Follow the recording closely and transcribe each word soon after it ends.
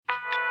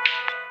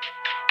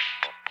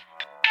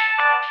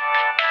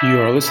You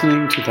are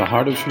listening to the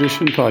Heart of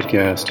Tradition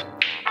podcast.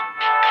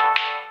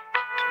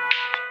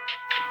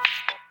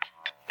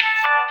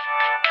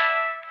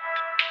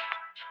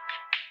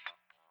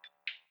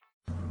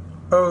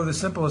 Oh, the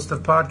simplest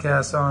of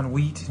podcasts on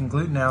wheat and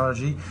gluten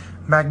allergy.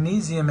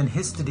 Magnesium and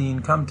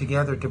histidine come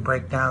together to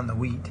break down the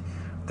wheat.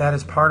 That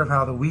is part of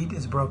how the wheat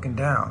is broken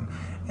down.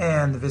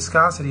 And the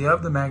viscosity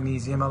of the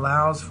magnesium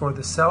allows for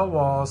the cell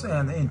walls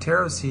and the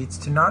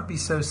enterocytes to not be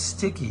so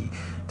sticky,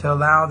 to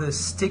allow this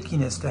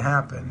stickiness to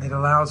happen. It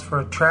allows for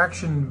a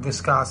traction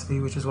viscosity,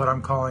 which is what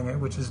I'm calling it,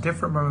 which is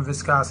different from a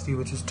viscosity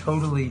which is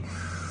totally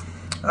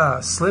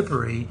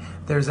slippery.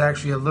 There's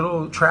actually a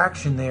little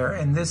traction there,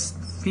 and this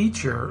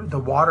feature, the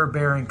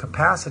water-bearing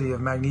capacity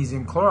of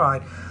magnesium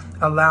chloride,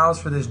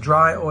 allows for this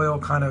dry oil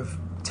kind of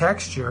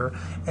texture,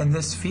 and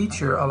this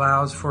feature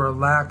allows for a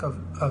lack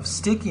of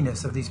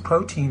stickiness of these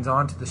proteins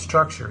onto the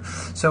structure.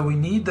 So we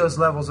need those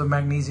levels of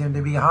magnesium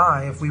to be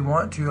high if we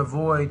want to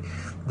avoid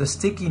the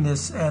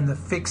stickiness and the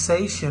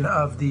fixation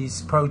of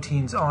these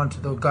proteins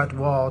onto the gut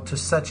wall to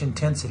such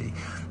intensity.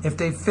 If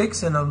they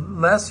fix in a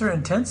lesser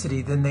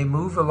intensity, then they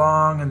move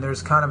along and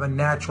there's kind of a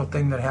natural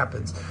thing that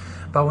happens.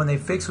 But when they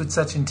fix with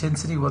such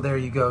intensity, well, there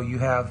you go, you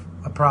have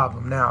a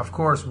problem. Now, of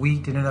course,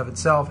 wheat in and of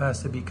itself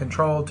has to be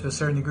controlled to a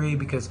certain degree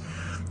because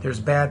there's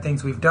bad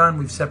things we've done.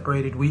 We've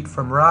separated wheat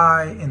from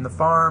rye in the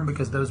farm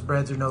because those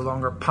breads are no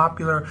longer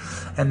popular,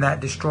 and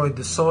that destroyed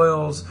the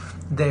soils.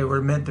 They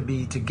were meant to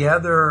be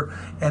together,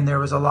 and there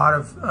was a lot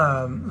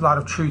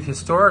of truth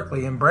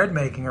historically in bread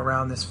making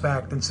around this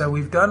fact. And so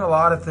we've done a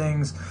lot of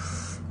things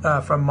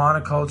from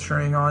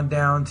monoculturing on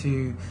down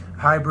to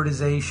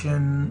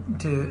hybridization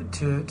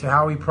to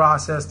how we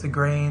process the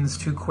grains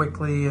too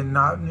quickly and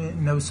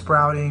no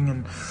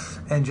sprouting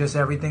and just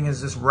everything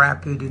is just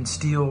rapid and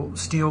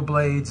steel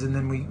blades, and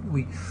then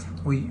we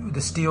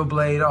the steel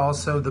blade,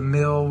 also the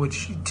mill,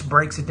 which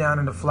breaks it down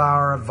into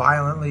flour,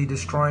 violently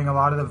destroying a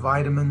lot of the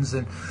vitamins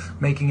and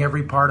making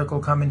every particle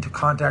come into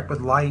contact with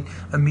light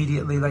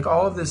immediately. Like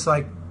all of this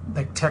like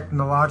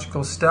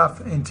technological stuff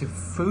into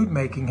food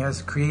making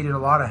has created a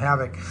lot of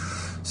havoc.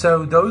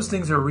 So those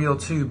things are real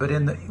too, but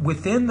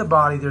within the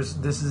body, this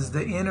is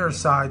the inner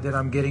side that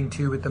I'm getting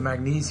to with the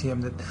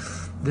magnesium, that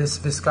this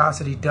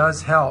viscosity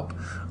does help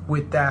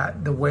with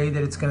that, the way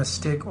that it's going to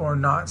stick or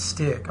not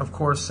stick. Of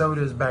course, so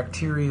does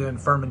bacteria and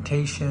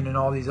fermentation and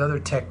all these other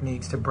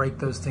techniques to break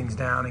those things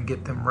down and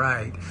get them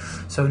right.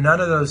 So none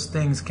of those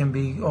things can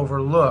be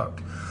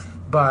overlooked.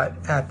 But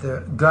at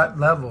the gut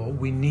level,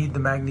 we need the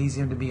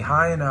magnesium to be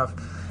high enough,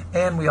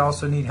 and we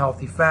also need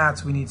healthy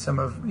fats. We need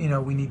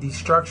we need these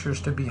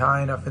structures to be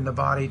high enough in the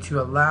body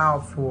to allow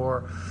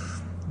for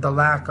the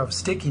lack of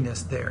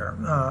stickiness there,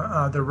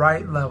 the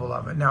right level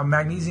of it. Now,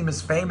 magnesium is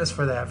famous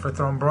for that, for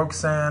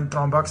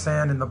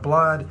thromboxane in the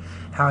blood,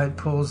 how it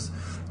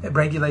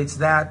regulates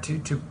that to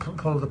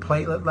pull the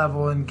platelet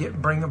level and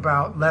bring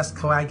about less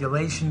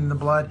coagulation in the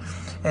blood,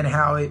 and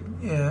how it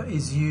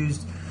is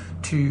used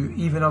to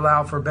even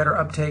allow for better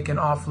uptake and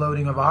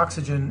offloading of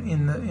oxygen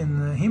in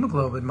the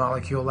hemoglobin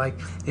molecule. Like,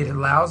 it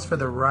allows for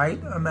the right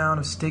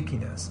amount of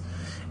stickiness,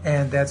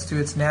 and that's to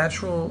its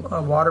natural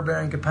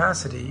water-bearing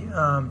capacity.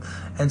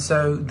 And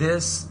so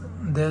this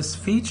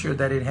feature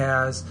that it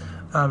has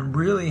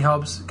really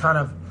helps kind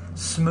of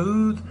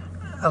smooth,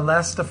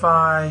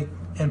 elastify,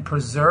 and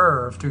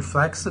preserve through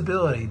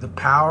flexibility, the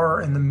power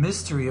and the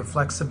mystery of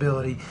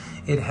flexibility.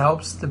 It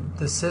helps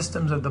the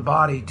systems of the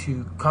body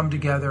to come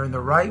together in the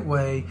right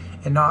way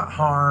and not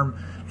harm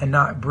and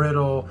not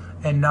brittle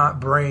and not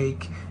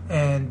break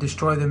and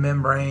destroy the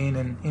membrane,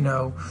 and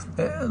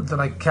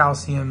like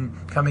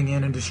calcium coming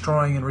in and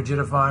destroying and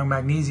rigidifying.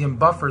 Magnesium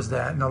buffers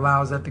that and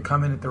allows that to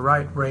come in at the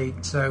right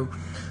rate, so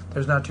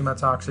there's not too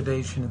much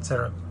oxidation,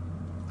 etc.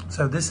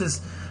 So this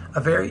is a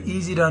very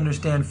easy to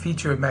understand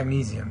feature of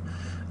magnesium.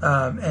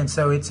 And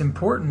so it's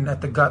important at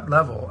the gut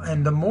level.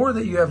 And the more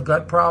that you have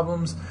gut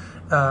problems,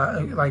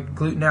 like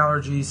gluten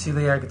allergy,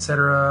 celiac,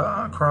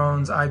 etc.,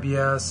 Crohn's,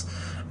 IBS,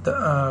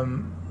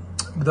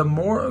 the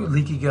more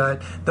leaky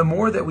gut, the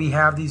more that we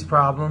have these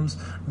problems,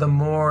 the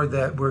more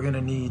that we're going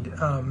to need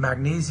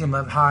magnesium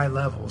of high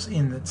levels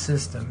in the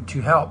system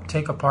to help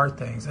take apart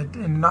things. It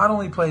not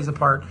only plays a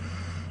part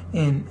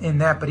in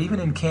that, but even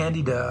in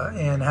candida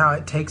and how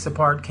it takes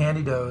apart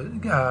candida,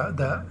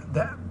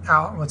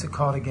 what's it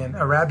called again?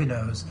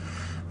 Arabinose,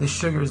 the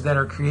sugars that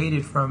are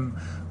created from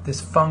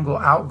this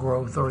fungal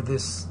outgrowth, or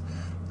this,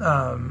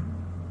 I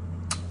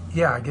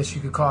guess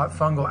you could call it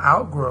fungal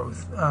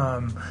outgrowth,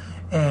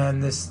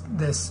 and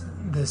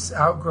this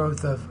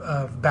outgrowth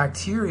of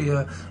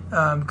bacteria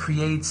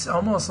creates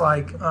almost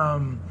like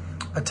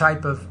a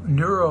type of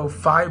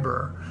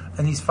neurofiber.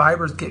 And these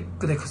fibers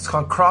it's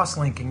called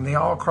cross-linking. They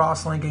all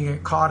cross-link and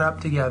get caught up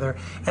together,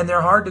 and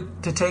they're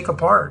hard to take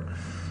apart.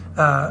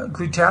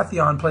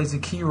 Glutathione plays a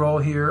key role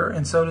here,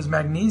 and so does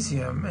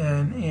magnesium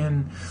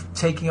in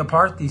taking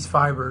apart these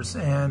fibers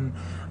and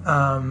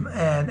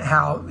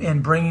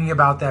bringing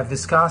about that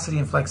viscosity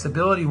and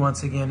flexibility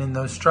once again in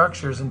those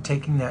structures and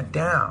taking that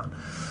down.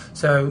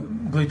 So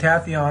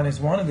glutathione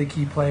is one of the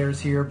key players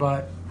here,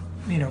 but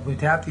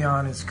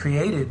glutathione is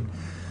created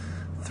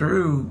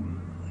through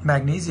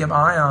magnesium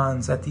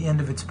ions at the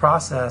end of its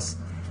process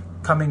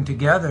coming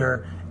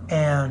together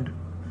and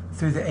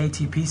through the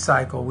ATP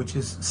cycle, which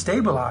is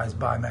stabilized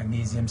by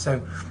magnesium.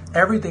 So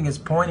everything is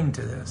pointing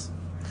to this.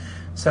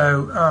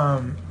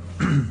 So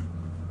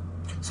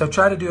so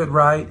try to do it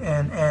right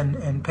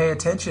and pay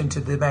attention to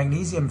the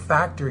magnesium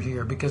factor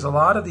here, because a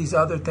lot of these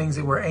other things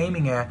that we're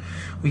aiming at,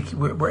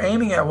 we're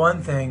aiming at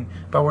one thing,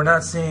 but we're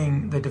not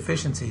seeing the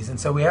deficiencies. And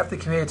so we have to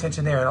pay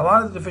attention there. And a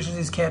lot of the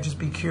deficiencies can't just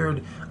be cured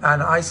in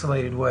an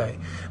isolated way.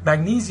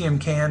 Magnesium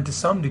can to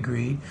some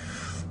degree,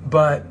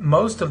 but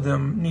most of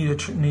them need a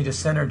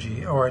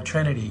synergy or a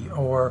trinity,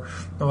 or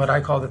what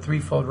I call the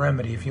threefold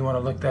remedy. If you want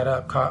to look that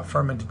up,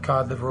 fermented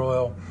cod liver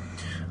oil,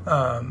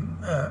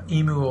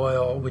 emu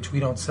oil, which we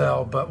don't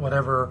sell, but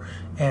whatever,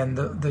 and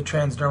the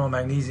transdermal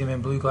magnesium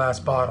in blue glass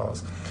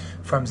bottles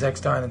from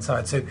Zechstein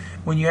inside. So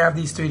when you have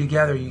these three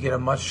together, you get a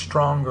much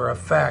stronger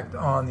effect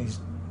on these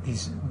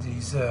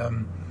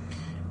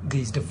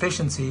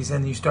deficiencies,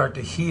 and you start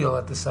to heal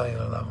at the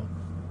cellular level.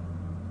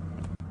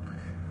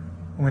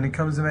 When it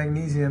comes to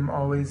magnesium,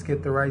 always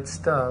get the right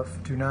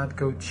stuff. Do not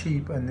go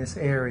cheap in this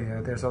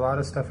area. There's a lot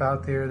of stuff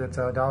out there that's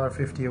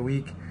 $1.50 a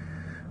week,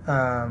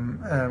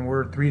 and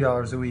we're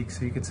 $3 a week,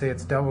 so you could say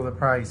it's double the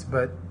price.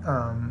 But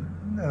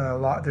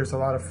there's a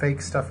lot of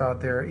fake stuff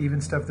out there, even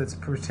stuff that's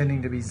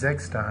pretending to be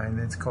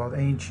Zechstein. It's called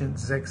ancient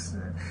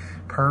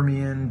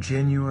Permian,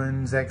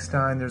 genuine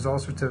Zechstein. There's all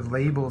sorts of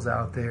labels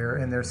out there,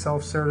 and they're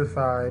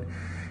self-certified.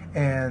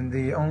 And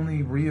the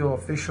only real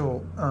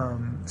official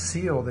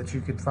seal that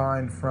you could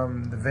find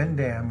from the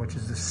Vendam, which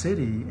is the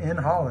city in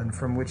Holland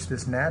from which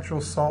this natural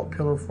salt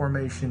pillar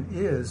formation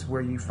is,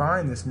 where you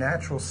find this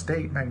natural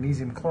state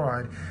magnesium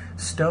chloride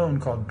stone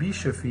called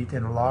bischofite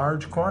in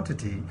large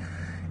quantity,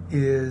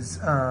 is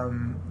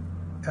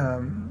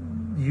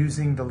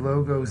using the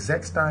logo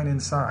Zechstein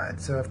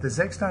inside. So if the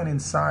Zechstein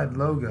inside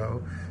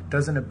logo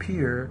doesn't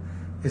appear,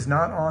 is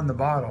not on the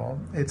bottle,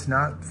 it's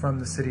not from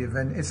the city of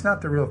Vendam. It's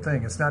not the real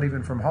thing. It's not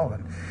even from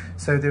Holland.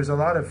 So there's a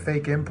lot of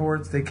fake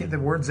imports. The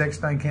word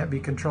Zechstein can't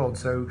be controlled.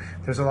 So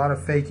there's a lot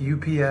of fake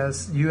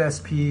UPS,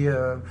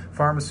 USP,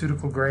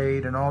 pharmaceutical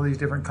grade, and all these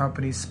different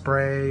companies,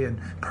 Spray and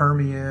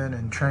Permian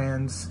and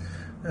Trans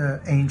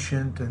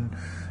Ancient, and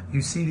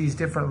you see these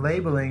different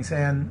labelings,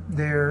 and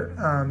they're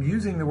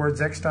using the word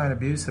Zechstein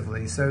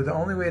abusively. So the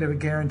only way to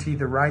guarantee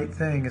the right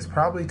thing is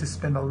probably to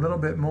spend a little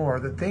bit more.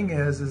 The thing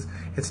is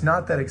it's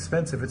not that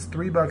expensive. It's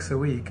 $3 a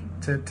week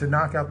to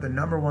knock out the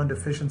 #1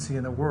 deficiency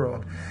in the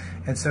world.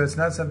 And so it's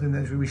not something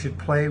that we should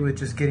play with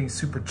just getting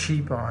super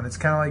cheap on. It's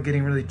kind of like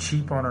getting really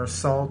cheap on our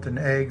salt and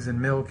eggs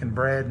and milk and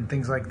bread and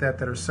things like that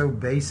are so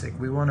basic.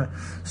 We want to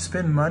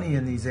spend money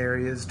in these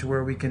areas to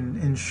where we can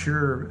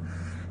ensure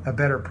a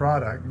better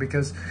product,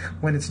 because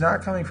when it's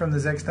not coming from the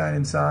Zechstein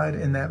inside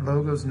and that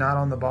logo's not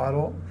on the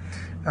bottle,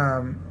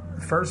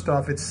 first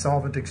off, it's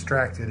solvent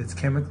extracted, it's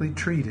chemically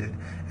treated,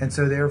 and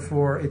so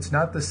therefore it's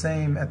not the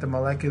same at the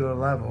molecular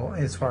level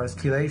as far as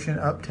chelation,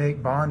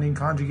 uptake, bonding,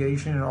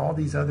 conjugation, and all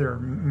these other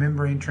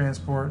membrane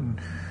transport and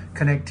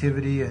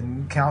connectivity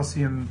and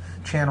calcium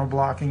channel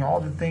blocking. All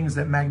the things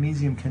that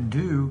magnesium can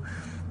do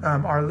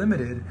are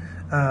limited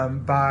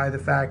by the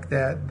fact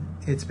that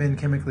it's been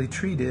chemically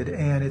treated,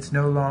 and it's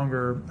no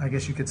longer, I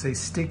guess you could say,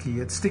 sticky.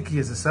 It's sticky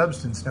as a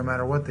substance no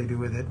matter what they do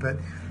with it, but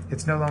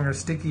it's no longer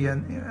sticky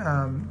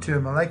to a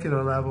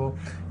molecular level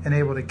and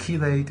able to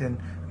chelate and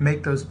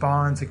make those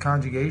bonds and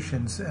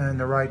conjugations in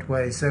the right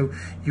way. So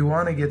you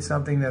want to get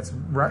something that's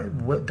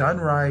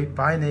done right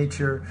by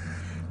nature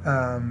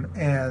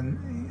and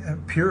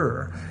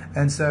pure.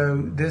 And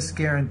so this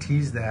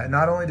guarantees that.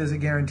 Not only does it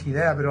guarantee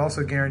that, but it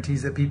also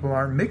guarantees that people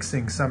aren't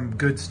mixing some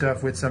good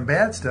stuff with some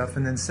bad stuff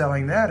and then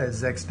selling that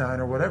as Zechstein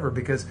or whatever,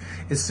 because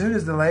as soon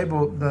as the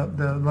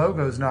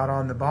logo's not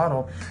on the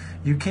bottle,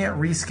 you can't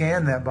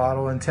rescan that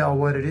bottle and tell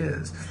what it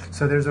is.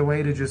 So there's a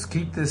way to just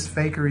keep this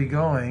fakery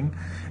going.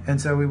 And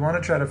so we want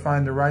to try to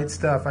find the right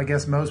stuff. I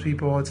guess most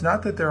people, it's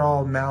not that they're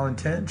all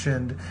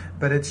malintentioned,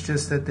 but it's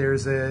just that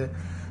there's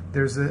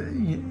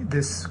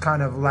this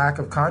kind of lack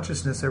of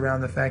consciousness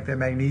around the fact that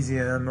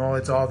magnesium,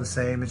 it's all the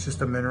same, it's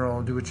just a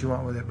mineral, do what you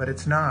want with it, but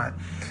it's not.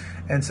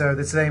 And so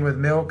the same with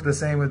milk, the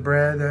same with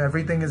bread,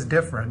 everything is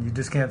different. You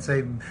just can't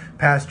say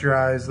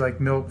pasteurized like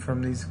milk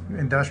from these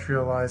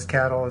industrialized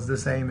cattle is the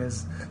same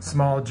as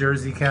small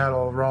Jersey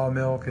cattle, raw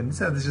milk, and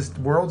so it's just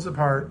worlds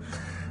apart.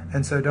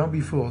 And so don't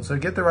be fooled. So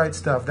get the right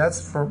stuff. That's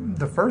for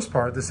the first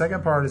part. The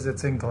second part is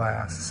it's in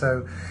glass.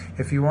 So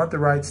if you want the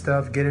right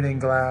stuff, get it in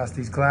glass.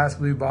 These glass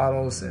blue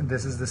bottles, and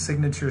this is the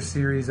signature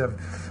series of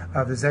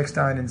the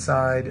Zechstein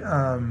inside,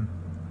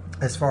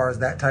 as far as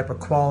that type of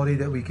quality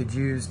that we could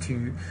use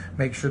to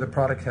make sure the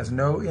product has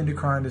no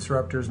endocrine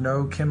disruptors,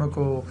 no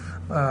chemical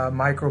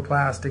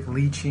microplastic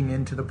leaching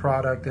into the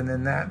product, and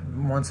then that,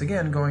 once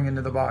again, going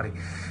into the body.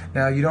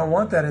 Now, you don't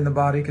want that in the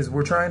body because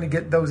we're trying to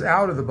get those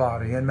out of the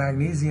body, and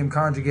magnesium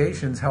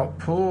conjugations help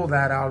pull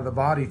that out of the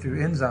body through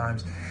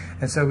enzymes.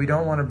 And so we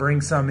don't want to bring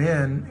some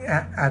in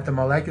at the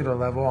molecular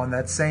level on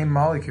that same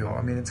molecule.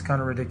 I mean, it's kind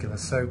of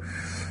ridiculous. So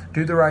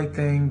do the right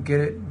thing,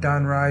 get it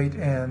done right,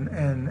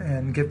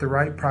 and get the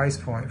right price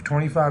point.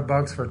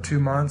 $25 for 2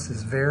 months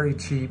is very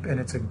cheap, and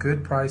it's a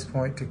good price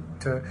point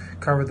to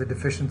cover the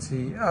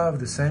deficiency of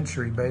the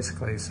century,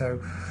 basically. So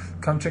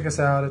come check us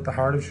out at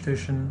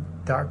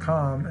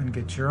theheartoftradition.com and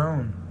get your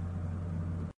own.